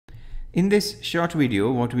In this short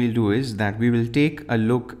video, what we'll do is that we will take a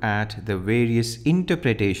look at the various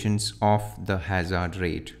interpretations of the hazard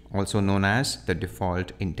rate, also known as the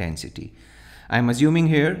default intensity. I'm assuming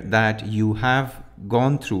here that you have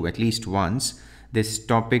gone through at least once this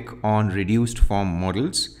topic on reduced form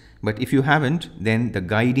models, but if you haven't, then the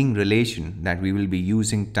guiding relation that we will be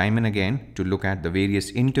using time and again to look at the various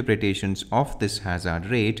interpretations of this hazard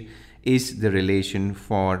rate is the relation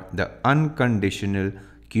for the unconditional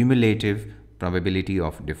cumulative probability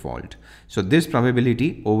of default. So this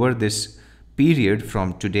probability over this period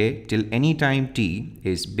from today till any time t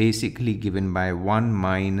is basically given by 1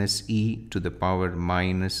 minus e to the power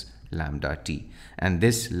minus lambda t, and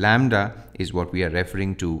this lambda is what we are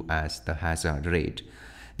referring to as the hazard rate.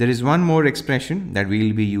 There is one more expression that we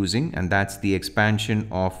will be using, and that's the expansion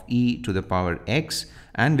of e to the power x,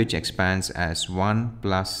 and which expands as 1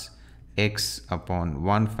 plus x upon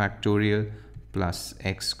 1 factorial plus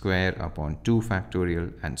x square upon 2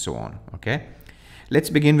 factorial and so on. Okay, let's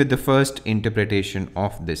begin with the first interpretation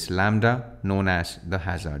of this lambda known as the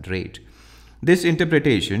hazard rate. This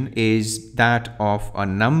interpretation is that of a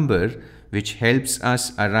number which helps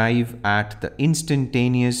us arrive at the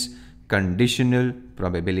instantaneous conditional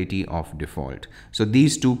probability of default. So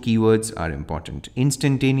these two keywords are important: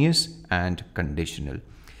 instantaneous and conditional.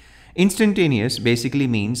 Instantaneous basically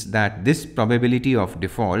means that this probability of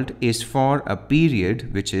default is for a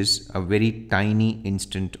period which is a very tiny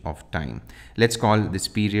instant of time. Let's call this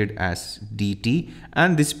period as dt,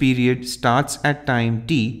 and this period starts at time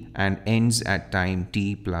t and ends at time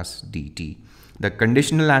t plus dt. The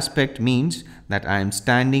conditional aspect means that I am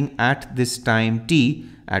standing at this time t,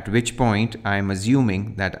 at which point I am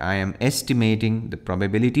assuming that I am estimating the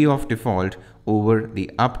probability of default over the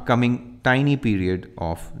upcoming tiny period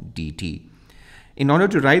of dt. In order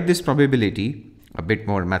to write this probability a bit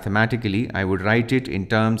more mathematically, I would write it in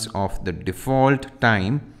terms of the default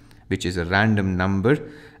time, which is a random number,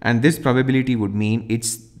 and this probability would mean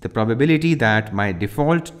it's the probability that my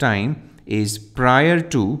default time is prior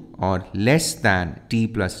to or less than t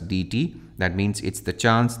plus dt. That means it's the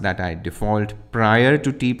chance that I default prior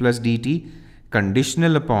to t plus dt,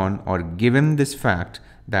 conditional upon or given this fact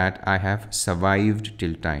that I have survived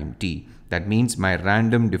till time t. That means my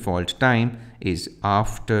random default time is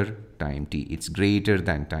after time t. It's greater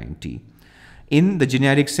than time t. In the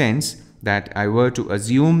generic sense that I were to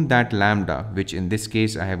assume that lambda, which in this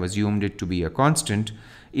case I have assumed it to be a constant,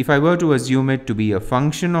 if I were to assume it to be a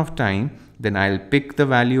function of time, then I'll pick the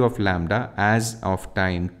value of lambda as of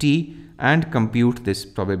time t and compute this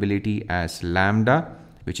probability as lambda,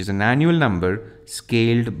 which is an annual number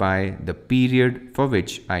scaled by the period for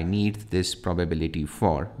which I need this probability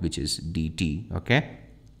for, which is dt. Okay.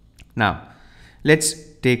 Now, let's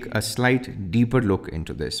take a slight deeper look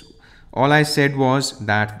into this. All I said was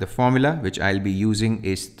that the formula which I'll be using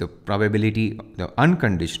is the probability, the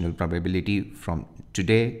unconditional probability from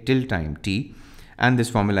today till time t, and this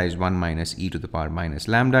formula is 1 minus e to the power minus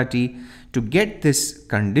lambda t. To get this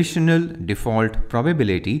conditional default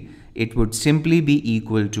probability, it would simply be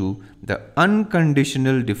equal to the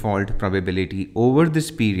unconditional default probability over this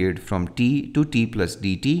period from t to t plus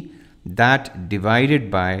dt, that divided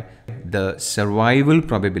by the survival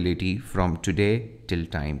probability from today till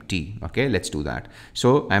time t. Okay, let's do that.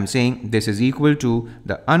 So I'm saying this is equal to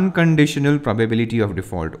the unconditional probability of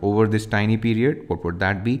default over this tiny period. What would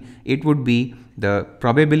that be? It would be the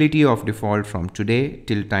probability of default from today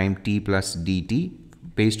till time t plus dt.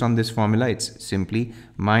 Based on this formula, it's simply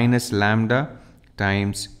minus lambda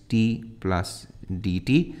times t plus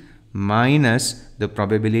dt minus the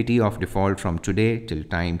probability of default from today till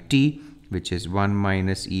time t, which is 1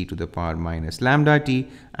 minus e to the power minus lambda t,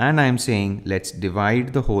 and I'm saying let's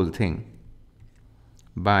divide the whole thing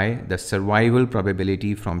by the survival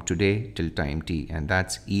probability from today till time t, and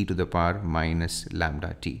that's e to the power minus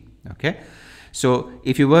lambda t. Okay, so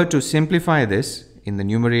if you were to simplify this, in the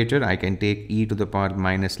numerator I can take e to the power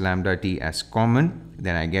minus lambda t as common,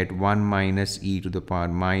 then I get 1 minus e to the power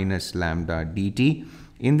minus lambda dt.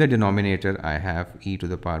 In the denominator I have e to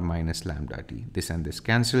the power minus lambda t. This and this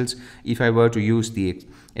cancels. If I were to use the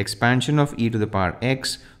expansion of e to the power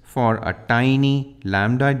x for a tiny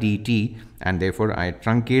lambda dt, and therefore I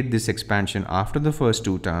truncate this expansion after the first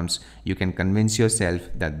two terms, you can convince yourself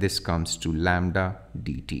that this comes to lambda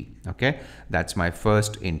dt. Okay, that's my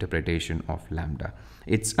first interpretation of lambda.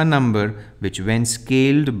 It's a number which, when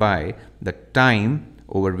scaled by the time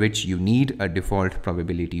over which you need a default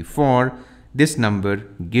probability for, this number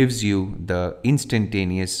gives you the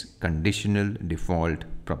instantaneous conditional default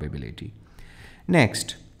probability.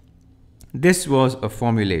 Next, this was a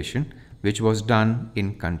formulation which was done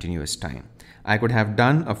in continuous time. I could have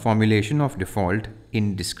done a formulation of default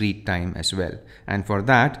in discrete time as well. And for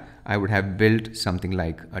that, I would have built something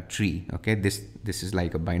like a tree. Okay, this is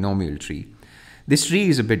like a binomial tree. This tree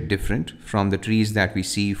is a bit different from the trees that we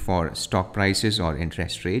see for stock prices or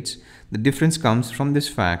interest rates. The difference comes from this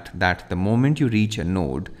fact that the moment you reach a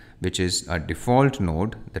node, which is a default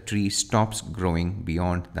node, the tree stops growing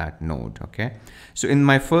beyond that node. Okay, so in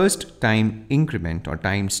my first time increment or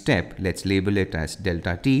time step, let's label it as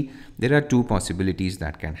delta t, there are two possibilities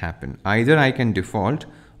that can happen. Either I can default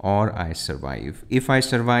or I survive. If I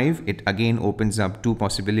survive, it again opens up two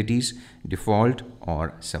possibilities, default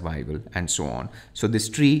or survival, and so on. So this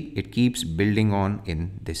tree, it keeps building on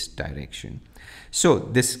in this direction. So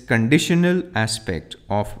this conditional aspect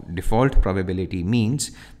of default probability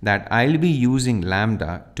means that I'll be using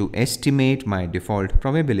lambda to estimate my default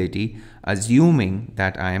probability, assuming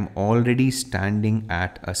that I am already standing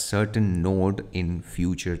at a certain node in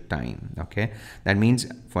future time. Okay, that means,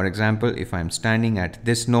 for example, if I'm standing at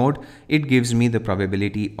this node, it gives me the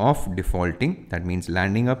probability of defaulting, that means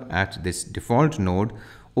landing up at this default node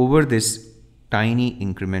over this tiny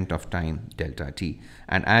increment of time delta t.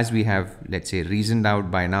 And as we have, let's say, reasoned out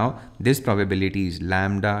by now, this probability is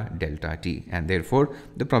lambda delta t, and therefore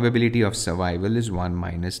the probability of survival is 1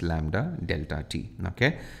 minus lambda delta t.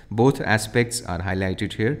 Okay, both aspects are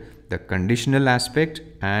highlighted here, the conditional aspect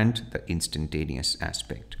and the instantaneous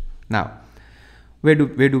aspect. Now, where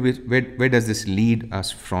does this lead us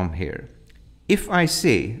from here? If I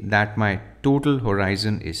say that my total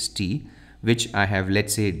horizon is t, which I have,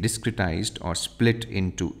 let's say, discretized or split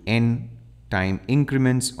into n time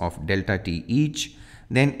increments of delta t each,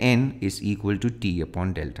 then n is equal to t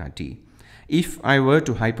upon delta t. If I were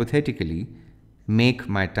to hypothetically make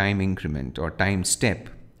my time increment or time step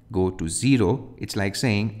go to 0, it's like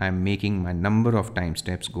saying I'm making my number of time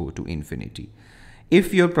steps go to infinity.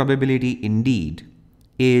 If your probability indeed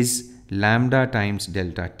is lambda times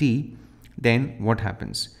delta t, then what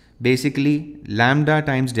happens? Basically, lambda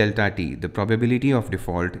times delta t, the probability of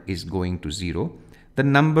default is going to 0. The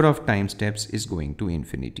number of time steps is going to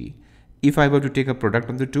infinity. If I were to take a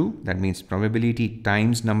product of the two, that means probability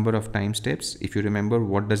times number of time steps. If you remember,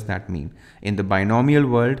 what does that mean? In the binomial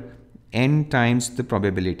world, n times the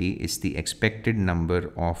probability is the expected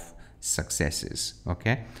number of successes.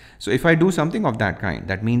 Okay, so if I do something of that kind,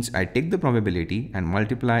 that means I take the probability and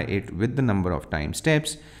multiply it with the number of time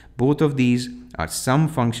steps. Both of these are some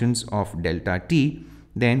functions of delta t,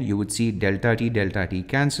 then you would see delta t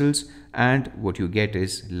cancels, and what you get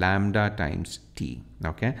is lambda times t.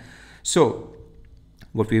 Okay, so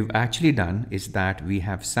what we've actually done is that we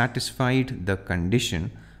have satisfied the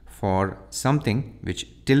condition for something which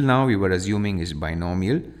till now we were assuming is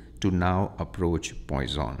binomial to now approach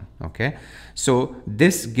Poisson. Okay, so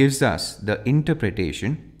this gives us the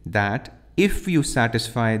interpretation that if you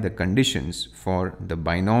satisfy the conditions for the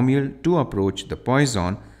binomial to approach the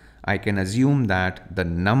Poisson, I can assume that the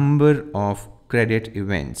number of credit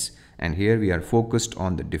events, and here we are focused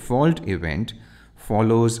on the default event,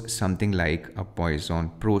 follows something like a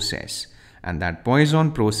Poisson process. And that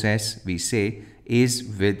Poisson process, we say, is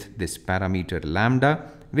with this parameter lambda,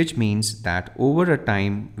 which means that over a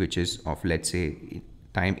time which is of, let's say,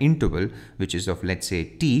 time interval which is of, let's say,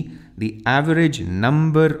 t, the average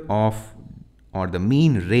number of or the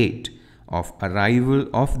mean rate of arrival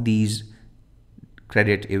of these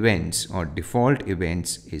credit events or default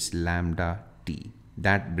events is lambda t.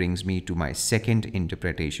 That brings me to my second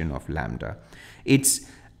interpretation of lambda. It's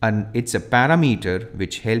a parameter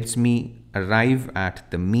which helps me arrive at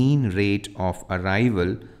the mean rate of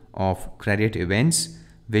arrival of credit events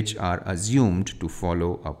which are assumed to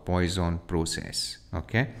follow a Poisson process.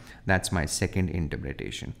 Okay, that's my second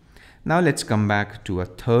interpretation. Now let's come back to a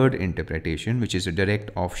third interpretation, which is a direct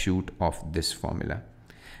offshoot of this formula.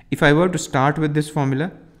 If I were to start with this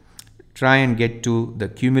formula, try and get to the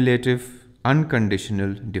cumulative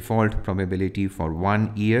unconditional default probability for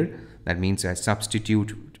 1 year, that means I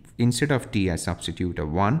substitute, instead of t, I substitute a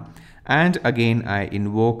 1. And again, I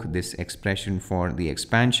invoke this expression for the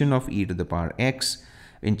expansion of e to the power x,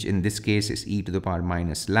 which in this case is e to the power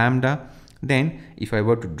minus lambda. Then if I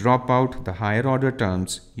were to drop out the higher order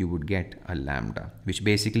terms, you would get a lambda, which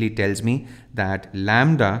basically tells me that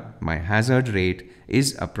lambda, my hazard rate,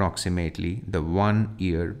 is approximately the 1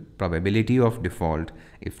 year probability of default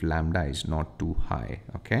if lambda is not too high.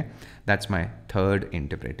 Okay, that's my third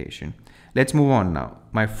interpretation. Let's move on now.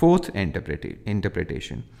 My fourth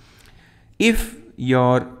interpretation. If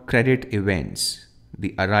your credit events,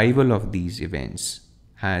 the arrival of these events,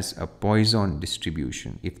 has a Poisson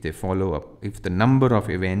distribution, if they follow up, if the number of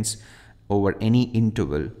events over any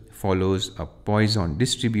interval follows a Poisson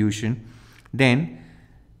distribution, then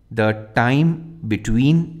the time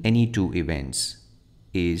between any two events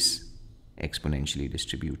is exponentially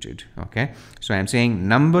distributed. Okay, so I'm saying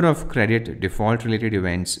number of credit default related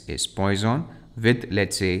events is Poisson with,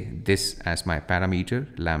 let's say, this as my parameter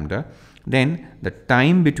lambda. Then the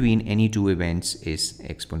time between any two events is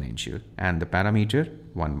exponential and the parameter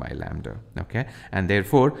 1 by lambda. Okay, and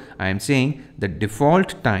therefore I am saying the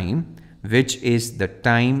default time, which is the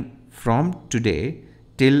time from today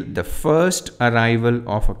till the first arrival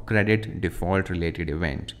of a credit default related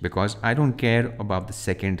event, because I don't care about the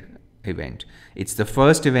second event. It's the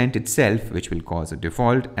first event itself which will cause a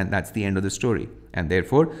default, and that's the end of the story. And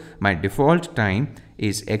therefore my default time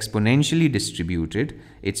is exponentially distributed.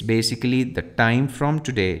 It's basically the time from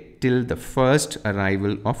today till the first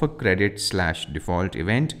arrival of a credit / default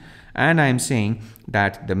event. And I am saying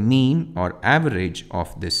that the mean or average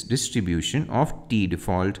of this distribution of t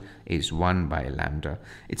default is 1 by lambda.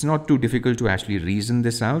 It's not too difficult to actually reason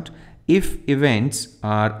this out. If events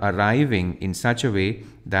are arriving in such a way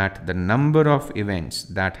that the number of events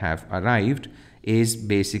that have arrived is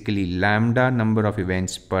basically lambda number of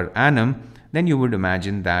events per annum, then you would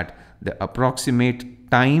imagine that the approximate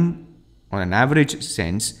time on an average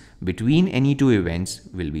sense between any two events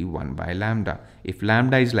will be 1 by lambda. If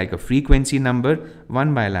lambda is like a frequency number,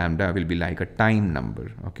 1 by lambda will be like a time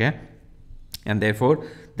number. Okay, and therefore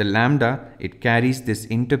the lambda, it carries this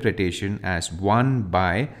interpretation as 1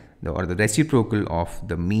 by the reciprocal of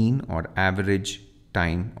the mean or average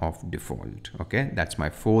time of default. Okay, that's my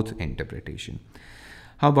fourth interpretation.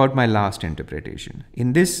 How about my last interpretation?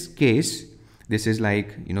 In this case, this is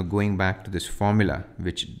like, going back to this formula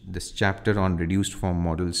which this chapter on reduced form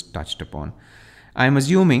models touched upon. I am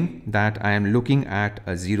assuming that I am looking at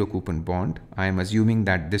a zero coupon bond. I am assuming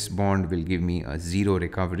that this bond will give me a zero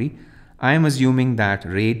recovery. I am assuming that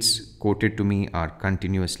rates quoted to me are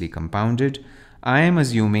continuously compounded. I am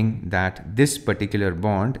assuming that this particular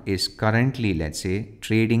bond is currently, let's say,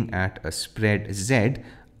 trading at a spread Z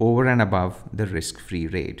over and above the risk-free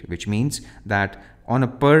rate, which means that on a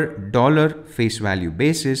per dollar face value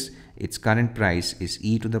basis, its current price is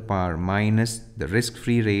e to the power minus the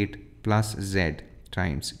risk-free rate plus Z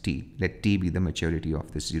times t. Let t be the maturity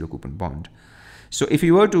of this zero coupon bond. So if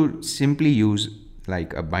you were to simply use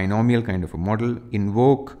like a binomial kind of a model,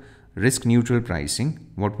 invoke risk neutral pricing,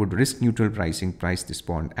 what would risk neutral pricing price this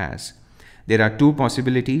bond as? There are two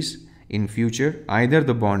possibilities in future. Either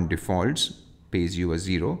the bond defaults, pays you a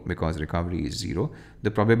zero because recovery is zero. The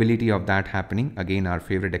probability of that happening, again our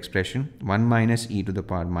favorite expression, 1 minus e to the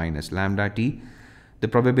power minus lambda t. The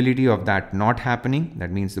probability of that not happening, that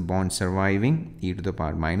means the bond surviving, e to the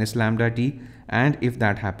power minus lambda t. And if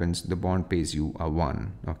that happens, the bond pays you a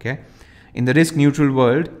 1. Okay. In the risk neutral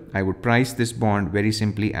world, I would price this bond very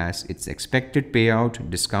simply as its expected payout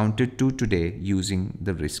discounted to today using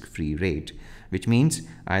the risk-free rate, which means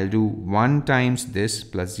I'll do 1 times this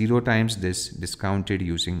plus 0 times this discounted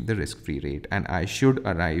using the risk-free rate, and I should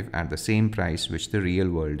arrive at the same price which the real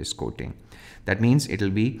world is quoting. That means it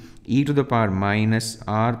will be e to the power minus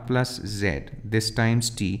r plus z. This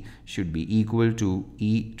times t should be equal to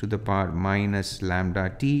e to the power minus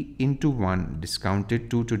lambda t into 1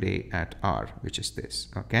 discounted to today at r, which is this.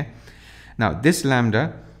 Okay. Now this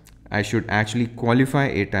lambda, I should actually qualify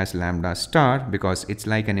it as lambda star because it's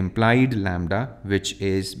like an implied lambda which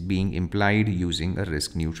is being implied using a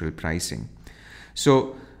risk neutral pricing.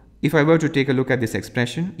 So if I were to take a look at this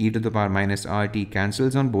expression, e to the power minus rt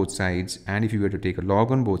cancels on both sides, and if you were to take a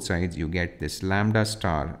log on both sides, you get this lambda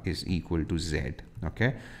star is equal to z.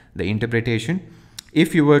 Okay. The interpretation,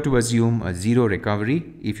 if you were to assume a zero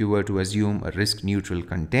recovery, if you were to assume a risk neutral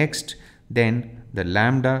context, then the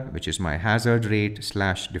lambda, which is my hazard rate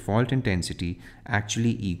 / default intensity,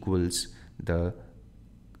 actually equals the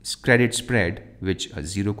credit spread which a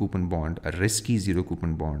zero coupon bond, a risky zero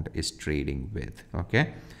coupon bond, is trading with.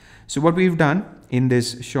 Okay. So what we've done in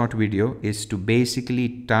this short video is to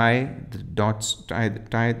basically tie the dots,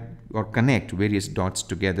 tie or connect various dots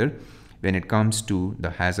together when it comes to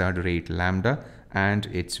the hazard rate lambda and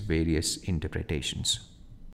its various interpretations.